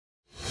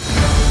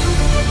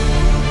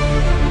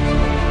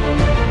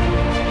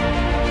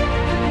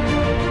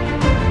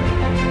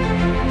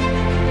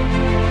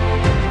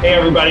Hey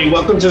everybody,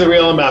 welcome to The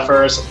Real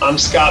MFers. I'm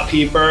Scott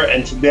Pieper,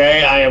 and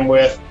today I am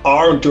with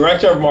our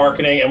Director of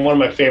Marketing and one of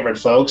my favorite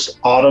folks,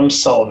 Autumn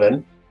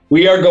Sullivan.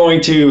 We are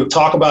going to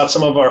talk about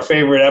some of our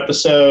favorite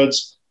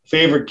episodes,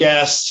 favorite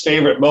guests,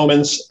 favorite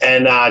moments,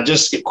 and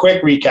just a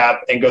quick recap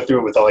and go through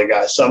it with all you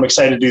guys. So I'm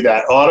excited to do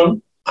that.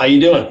 Autumn, how you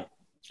doing?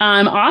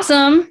 I'm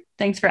awesome.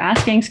 Thanks for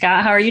asking,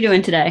 Scott. How are you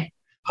doing today?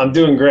 I'm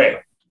doing great.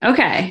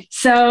 Okay,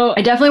 so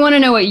I definitely want to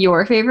know what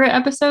your favorite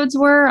episodes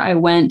were. I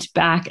went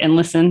back and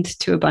listened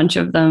to a bunch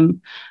of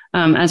them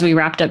as we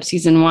wrapped up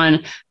season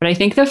 1. But I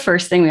think the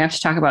first thing we have to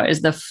talk about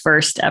is the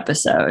first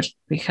episode,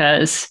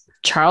 because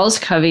Charles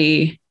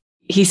Covey,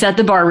 he set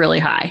the bar really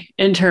high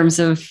in terms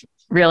of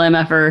Real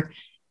MFer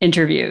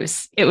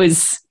interviews. It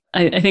was,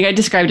 I think I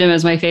described him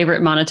as my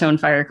favorite monotone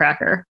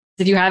firecracker.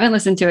 If you haven't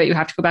listened to it, you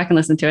have to go back and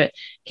listen to it.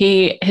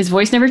 His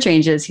voice never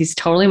changes. He's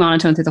totally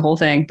monotone through the whole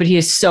thing, but he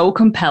is so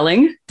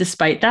compelling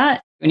despite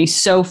that. And he's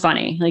so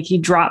funny. Like, he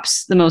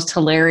drops the most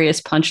hilarious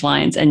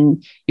punchlines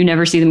and you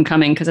never see them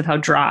coming because of how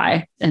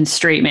dry and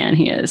straight man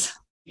he is.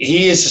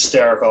 He is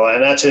hysterical,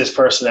 and that's his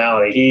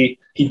personality.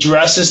 He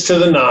dresses to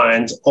the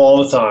nines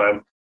all the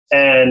time,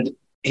 and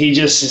he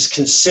just is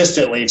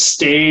consistently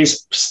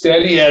stays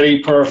steady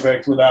Eddie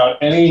perfect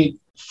without any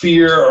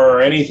fear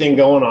or anything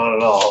going on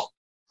at all.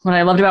 What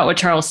I loved about what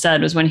Charles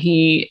said was when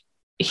he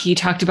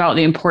talked about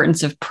the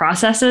importance of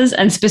processes,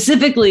 and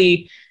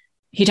specifically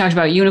he talked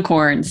about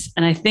unicorns.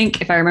 And I think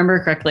if I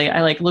remember correctly,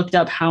 I looked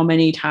up how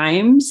many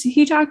times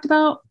he talked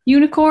about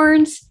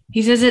unicorns.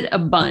 He says it a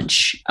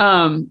bunch,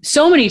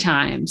 so many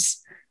times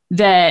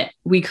that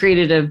we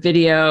created a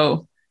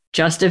video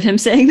just of him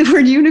saying the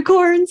word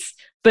unicorns.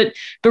 But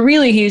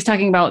really he's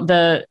talking about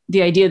the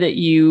idea that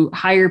you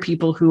hire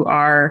people who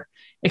are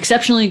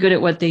exceptionally good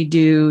at what they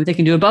do. They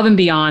can do above and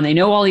beyond. They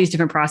know all these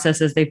different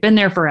processes. They've been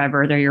there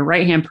forever. They're your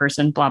right-hand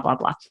person, blah, blah,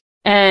 blah.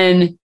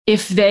 And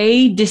if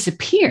they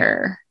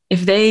disappear,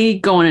 if they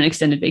go on an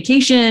extended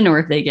vacation or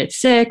if they get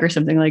sick or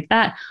something like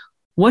that,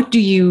 what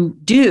do you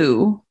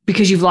do?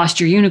 Because you've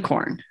lost your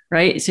unicorn,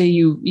 right? So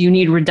you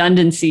need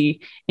redundancy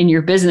in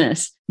your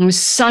business. It was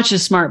such a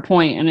smart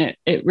point, and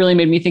it really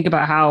made me think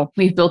about how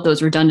we've built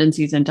those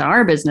redundancies into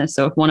our business.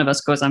 So if one of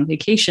us goes on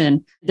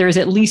vacation, there's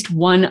at least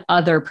one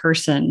other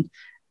person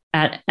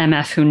at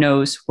MF who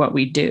knows what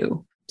we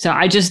do. So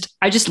I just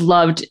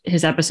loved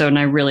his episode, and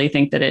I really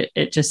think that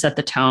it just set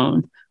the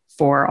tone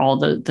for all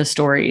the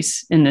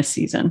stories in this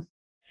season.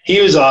 He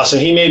was awesome.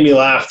 He made me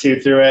laugh too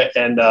through it,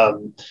 and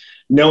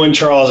knowing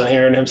Charles and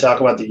hearing him talk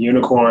about the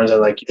unicorns,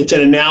 and it's an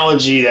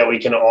analogy that we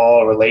can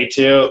all relate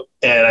to.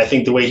 And I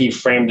think the way he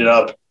framed it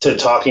up to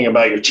talking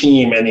about your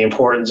team and the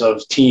importance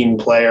of team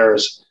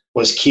players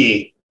was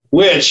key,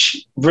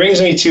 which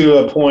brings me to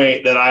a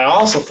point that I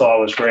also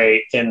thought was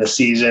great in the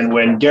season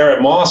when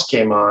Garrett Moss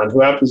came on, who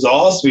happens to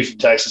also be from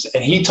Texas.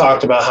 And he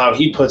talked about how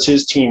he puts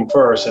his team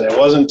first. And it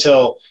wasn't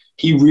until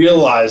he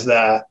realized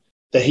that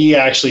he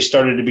actually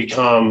started to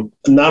become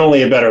not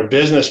only a better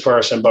business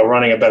person, but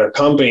running a better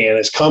company. And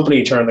his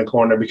company turned the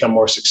corner to become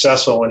more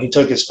successful when he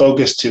took his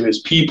focus to his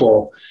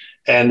people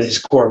and his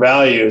core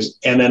values.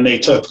 And then they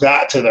took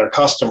that to their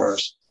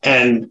customers.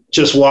 And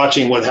just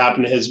watching what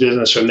happened to his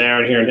business from there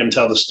and hearing him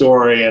tell the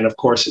story. And of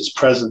course, his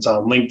presence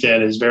on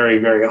LinkedIn is very,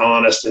 very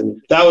honest.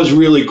 And that was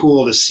really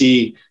cool to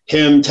see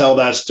him tell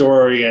that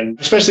story. And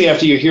especially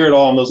after you hear it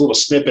all in those little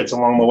snippets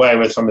along the way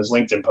from his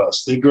LinkedIn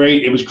posts.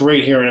 It was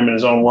great hearing him in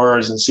his own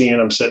words and seeing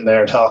him sitting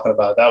there talking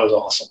about it. That was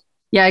awesome.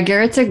 Yeah,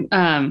 Garrett's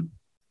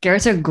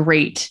a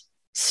great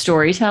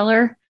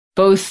storyteller,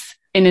 both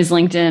in his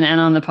LinkedIn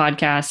and on the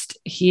podcast.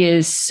 He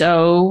is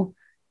so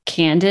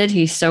candid.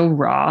 He's so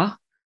raw.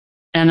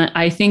 And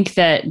I think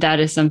that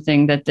is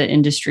something that the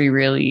industry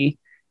really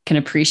can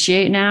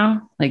appreciate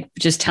now, like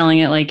just telling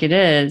it like it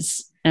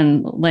is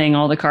and laying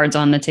all the cards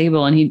on the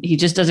table. And he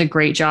just does a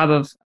great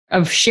job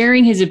of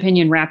sharing his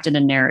opinion wrapped in a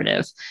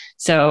narrative.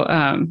 So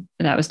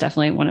that was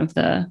definitely one of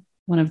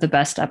the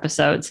best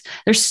episodes.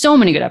 There's so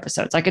many good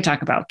episodes. I could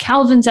talk about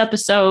Calvin's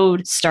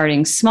episode,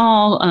 Starting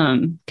Small.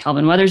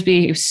 Calvin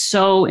Weathersby is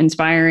so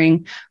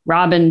inspiring.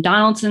 Robin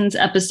Donaldson's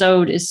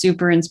episode is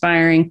super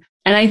inspiring.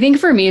 And I think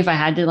for me, if I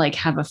had to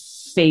have a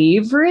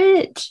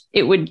favorite,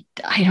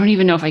 I don't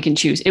even know if I can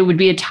choose. It would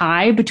be a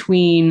tie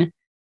between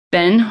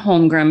Ben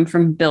Holmgren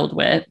from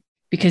BuildWit,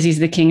 because he's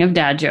the king of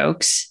dad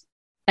jokes,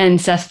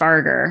 and Seth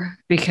Farger,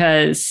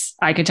 because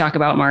I could talk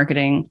about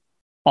marketing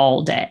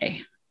all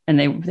day. And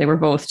they were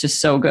both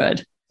just so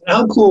good.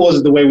 How cool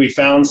was it the way we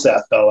found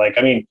Seth, though?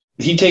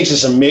 He takes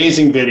this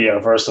amazing video,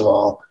 first of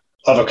all,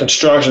 of a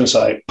construction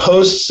site,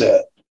 posts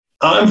it.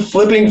 I'm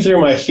flipping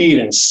through my feed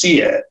and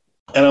see it.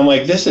 And I'm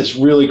like, this is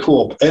really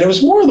cool. And it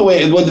was more the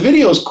way, the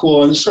video is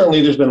cool. And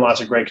certainly there's been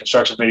lots of great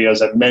construction videos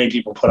that many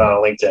people put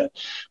on LinkedIn.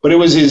 But it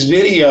was his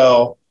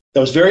video that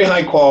was very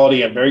high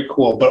quality and very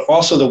cool. But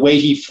also the way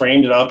he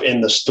framed it up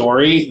in the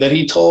story that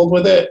he told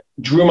with it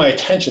drew my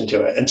attention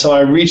to it. And so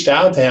I reached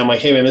out to him like,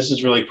 hey, man, this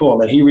is really cool.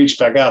 And then he reached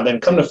back out. Then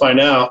come to find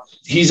out,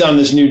 he's on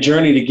this new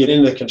journey to get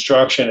into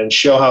construction and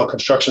show how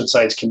construction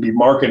sites can be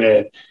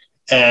marketed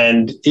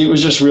And it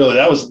was just really,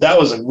 that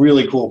was a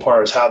really cool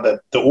part, is how the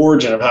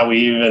origin of how we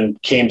even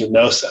came to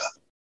know Seth.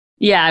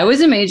 Yeah, it was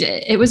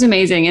amazing. It was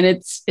amazing. And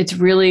it's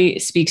really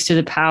speaks to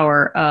the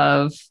power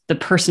of the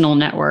personal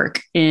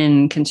network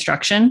in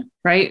construction,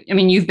 right? I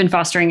mean, you've been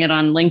fostering it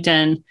on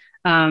LinkedIn,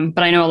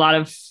 but I know a lot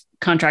of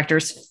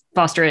contractors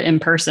foster it in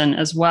person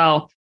as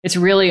well. It's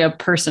really a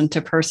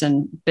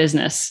person-to-person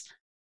business.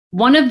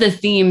 One of the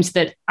themes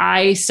that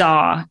I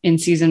saw in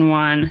season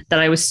 1 that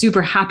I was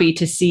super happy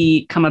to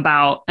see come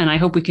about, and I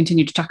hope we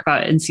continue to talk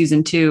about it in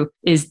season 2,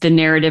 is the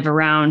narrative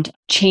around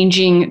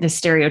changing the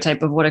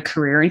stereotype of what a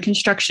career in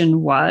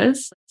construction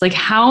was. It's like,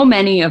 how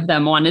many of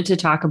them wanted to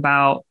talk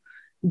about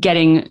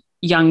getting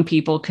young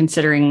people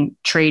considering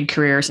trade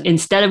careers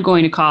instead of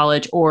going to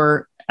college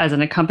or as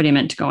an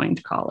accompaniment to going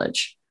to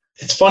college?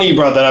 It's funny you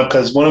brought that up,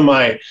 because one of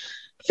my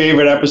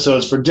favorite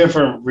episodes, for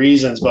different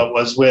reasons, but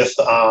was with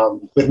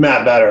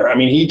Matt Better. I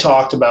mean, he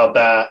talked about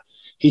that.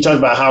 He talked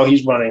about how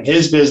he's running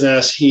his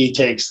business. He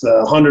takes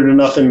the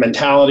 100-0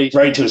 mentality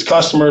right to his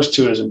customers,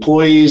 to his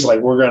employees.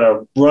 Like, we're going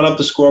to run up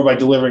the score by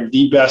delivering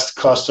the best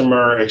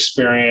customer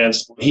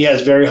experience. He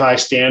has very high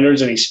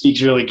standards, and he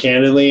speaks really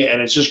candidly.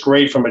 And it's just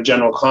great from a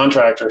general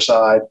contractor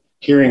side,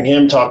 hearing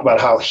him talk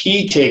about how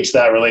he takes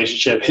that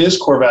relationship, his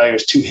core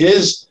values, to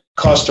his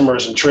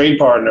customers and trade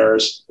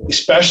partners,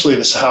 especially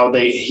this, how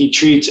he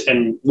treats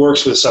and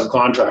works with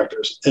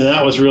subcontractors. And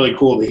that was really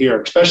cool to hear,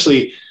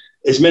 especially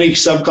as many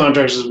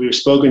subcontractors as we've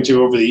spoken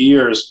to over the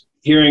years,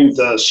 hearing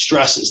the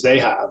stresses they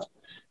have,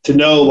 to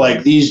know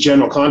like these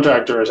general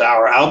contractors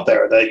are out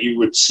there that you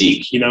would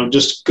seek,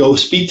 just go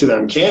speak to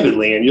them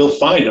candidly and you'll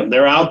find them.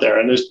 They're out there.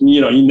 And there's,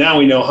 now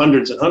we know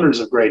hundreds and hundreds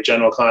of great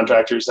general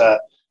contractors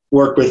that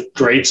work with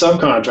great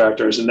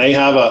subcontractors, and they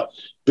have a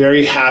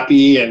very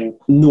happy and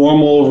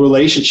normal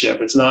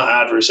relationship. It's not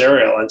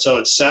adversarial. And so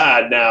it's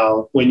sad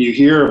now when you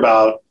hear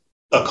about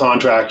a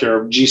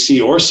contractor,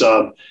 GC or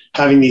sub,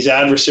 having these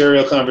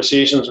adversarial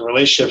conversations and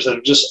relationships that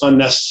are just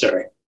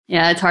unnecessary.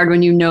 Yeah, it's hard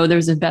when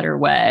there's a better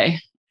way.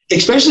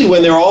 Especially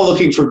when they're all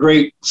looking for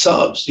great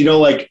subs.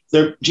 Like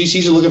their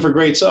GCs are looking for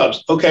great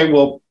subs. Okay,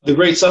 well, the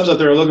great subs out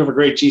there are looking for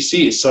great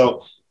GCs.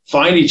 So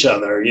find each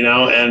other,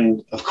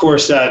 and of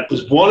course that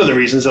was one of the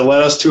reasons that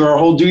led us to our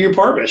whole Do Your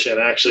Part mission.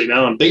 Actually,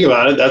 now I'm thinking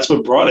about it, that's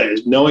what brought it,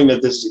 is knowing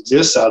that this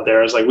exists out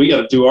there. It's like, we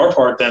got to do our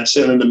part then,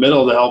 sitting in the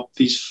middle to help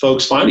these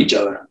folks find each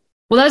other.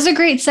 Well, that's a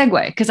great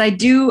segue, because I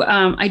do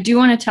want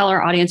to tell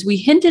our audience, we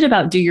hinted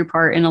about Do Your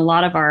Part in a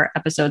lot of our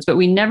episodes, but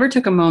we never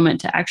took a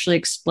moment to actually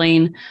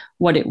explain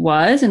what it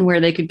was and where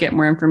they could get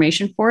more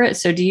information for it.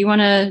 So do you want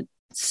to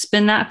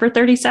spin that for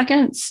 30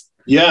 seconds?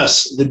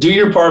 Yes. The Do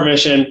Your Part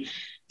mission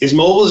is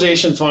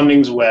Mobilization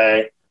Funding's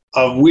way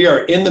of, we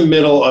are in the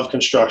middle of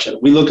construction.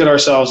 We look at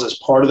ourselves as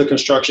part of the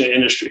construction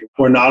industry.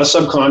 We're not a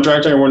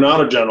subcontractor, and we're not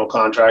a general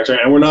contractor,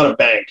 and we're not a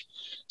bank.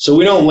 So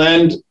we don't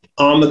lend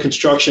on the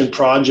construction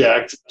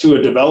project to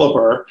a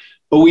developer,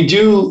 but we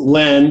do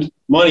lend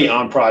money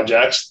on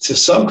projects to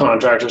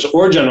subcontractors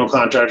or general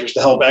contractors to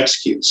help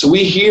execute. So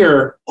we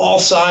hear all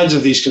sides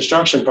of these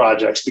construction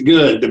projects, the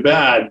good, the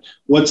bad,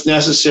 what's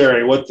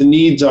necessary, what the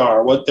needs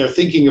are, what they're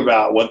thinking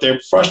about, what they're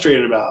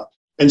frustrated about.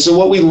 And so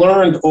what we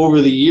learned over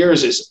the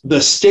years is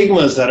the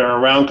stigmas that are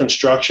around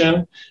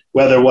construction,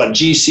 whether what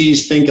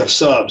GCs think of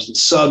subs and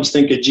subs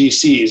think of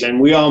GCs.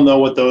 And we all know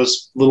what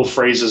those little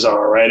phrases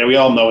are, right? And we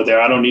all know what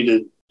they're. I don't need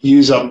to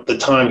use up the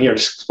time here to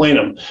explain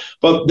them,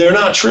 but they're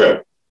not true.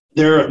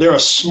 They're a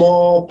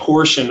small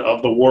portion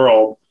of the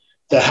world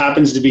that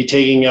happens to be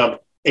taking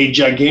up a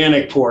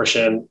gigantic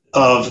portion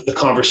of the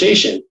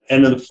conversation.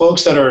 And the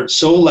folks that are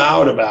so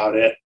loud about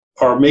it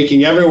are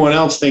making everyone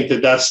else think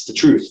that that's the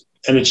truth.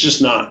 And it's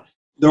just not.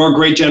 There are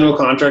great general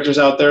contractors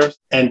out there,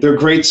 and there are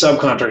great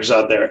subcontractors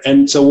out there.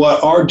 And so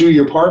what our Do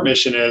Your Part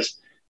mission is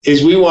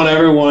we want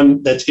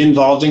everyone that's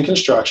involved in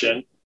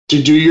construction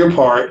to do your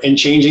part in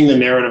changing the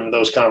narrative of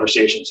those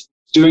conversations.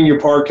 Doing your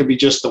part could be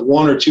just the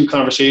 1 or 2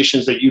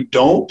 conversations that you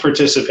don't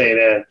participate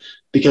in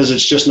because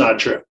it's just not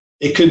true.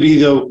 It could be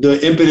the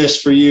impetus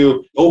for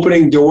you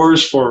opening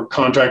doors for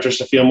contractors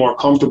to feel more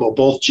comfortable,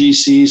 both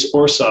GCs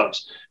or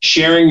subs,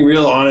 sharing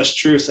real honest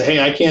truth. Say, hey,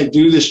 I can't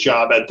do this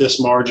job at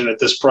this margin, at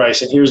this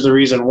price, and here's the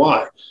reason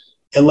why.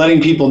 And letting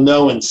people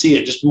know and see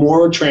it, just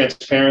more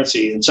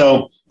transparency. And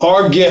so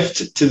our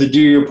gift to the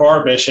Do Your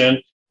Part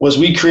mission was,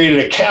 we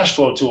created a cash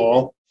flow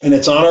tool, and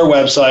it's on our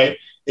website.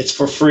 It's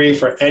for free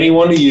for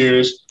anyone to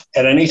use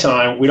at any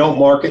time. We don't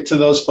market to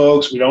those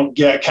folks. We don't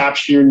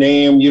capture your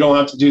name. You don't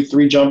have to do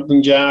 3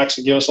 jumping jacks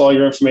and give us all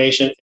your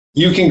information.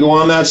 You can go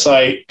on that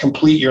site,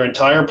 complete your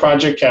entire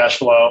project cash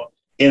flow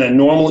in a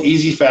normal,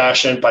 easy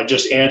fashion by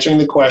just answering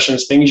the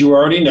questions, things you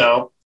already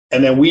know.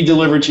 And then we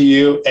deliver to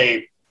you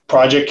a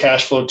project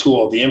cash flow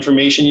tool, the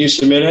information you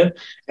submitted,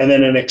 and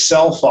then an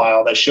Excel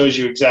file that shows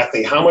you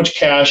exactly how much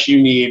cash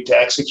you need to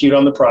execute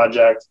on the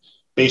project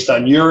based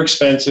on your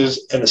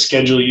expenses and the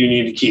schedule you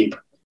need to keep.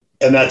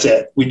 And that's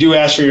it. We do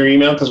ask for your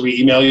email because we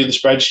email you the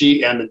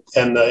spreadsheet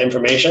and the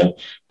information,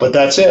 but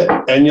that's it.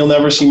 And you'll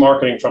never see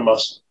marketing from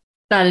us.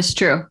 That is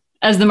true.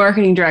 As the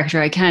marketing director,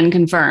 I can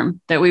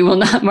confirm that we will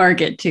not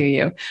market to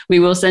you. We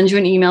will send you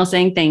an email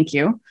saying thank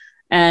you.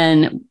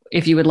 And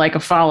if you would like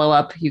a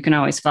follow-up, you can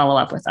always follow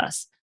up with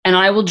us. And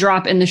I will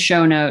drop in the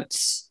show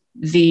notes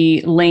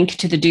the link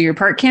to the Do Your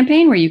Part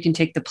campaign where you can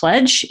take the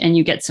pledge and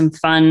you get some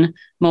fun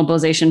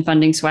mobilization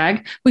funding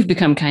swag. We've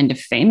become kind of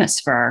famous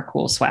for our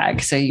cool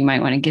swag, so you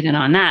might want to get in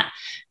on that.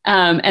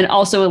 And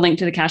also a link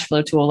to the cash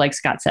flow tool. Like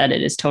Scott said,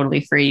 it is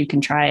totally free. You can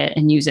try it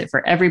and use it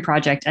for every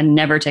project and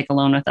never take a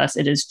loan with us.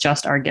 It is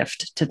just our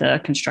gift to the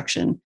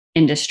construction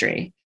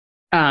industry.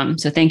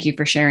 So thank you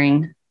for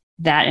sharing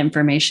that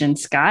information,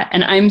 Scott.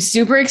 And I'm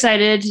super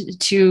excited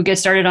to get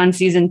started on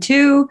season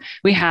 2.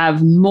 We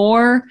have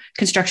more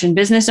construction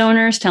business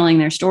owners telling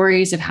their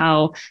stories of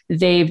how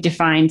they've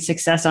defined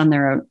success on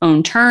their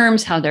own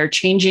terms, how they're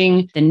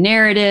changing the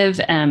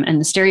narrative and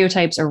the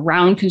stereotypes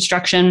around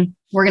construction.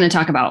 We're going to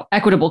talk about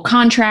equitable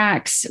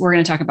contracts. We're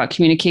going to talk about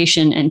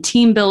communication and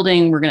team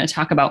building. We're going to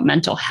talk about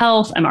mental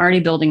health. I'm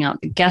already building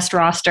out the guest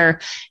roster.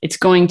 It's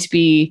going to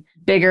be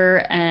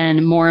bigger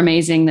and more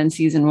amazing than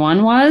season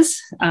 1 was,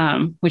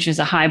 which is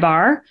a high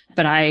bar,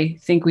 but I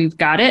think we've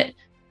got it.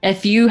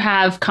 If you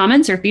have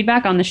comments or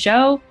feedback on the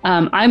show,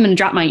 I'm going to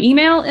drop my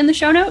email in the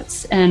show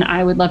notes, and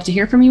I would love to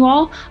hear from you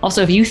all.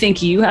 Also, if you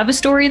think you have a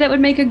story that would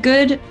make a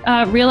good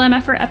Real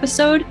MFer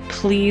episode,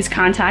 please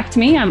contact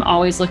me. I'm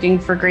always looking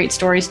for great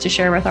stories to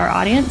share with our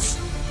audience.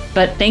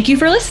 But thank you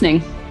for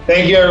listening.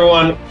 Thank you,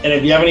 everyone. And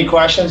if you have any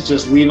questions,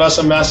 just leave us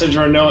a message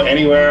or a note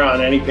anywhere on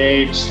any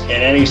page in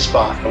any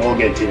spot, and we'll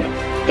get to you.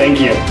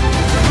 Thank you.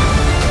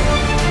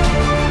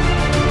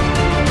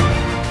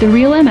 The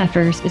Real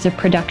MFers is a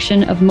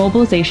production of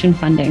Mobilization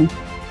Funding.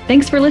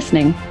 Thanks for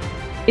listening.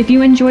 If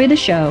you enjoy the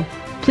show,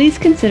 please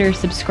consider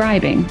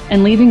subscribing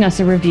and leaving us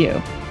a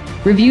review.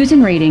 Reviews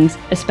and ratings,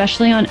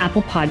 especially on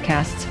Apple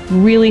Podcasts,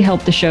 really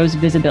help the show's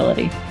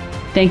visibility.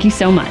 Thank you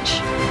so much.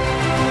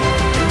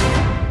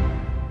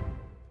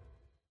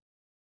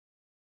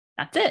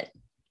 That's it.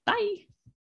 Bye.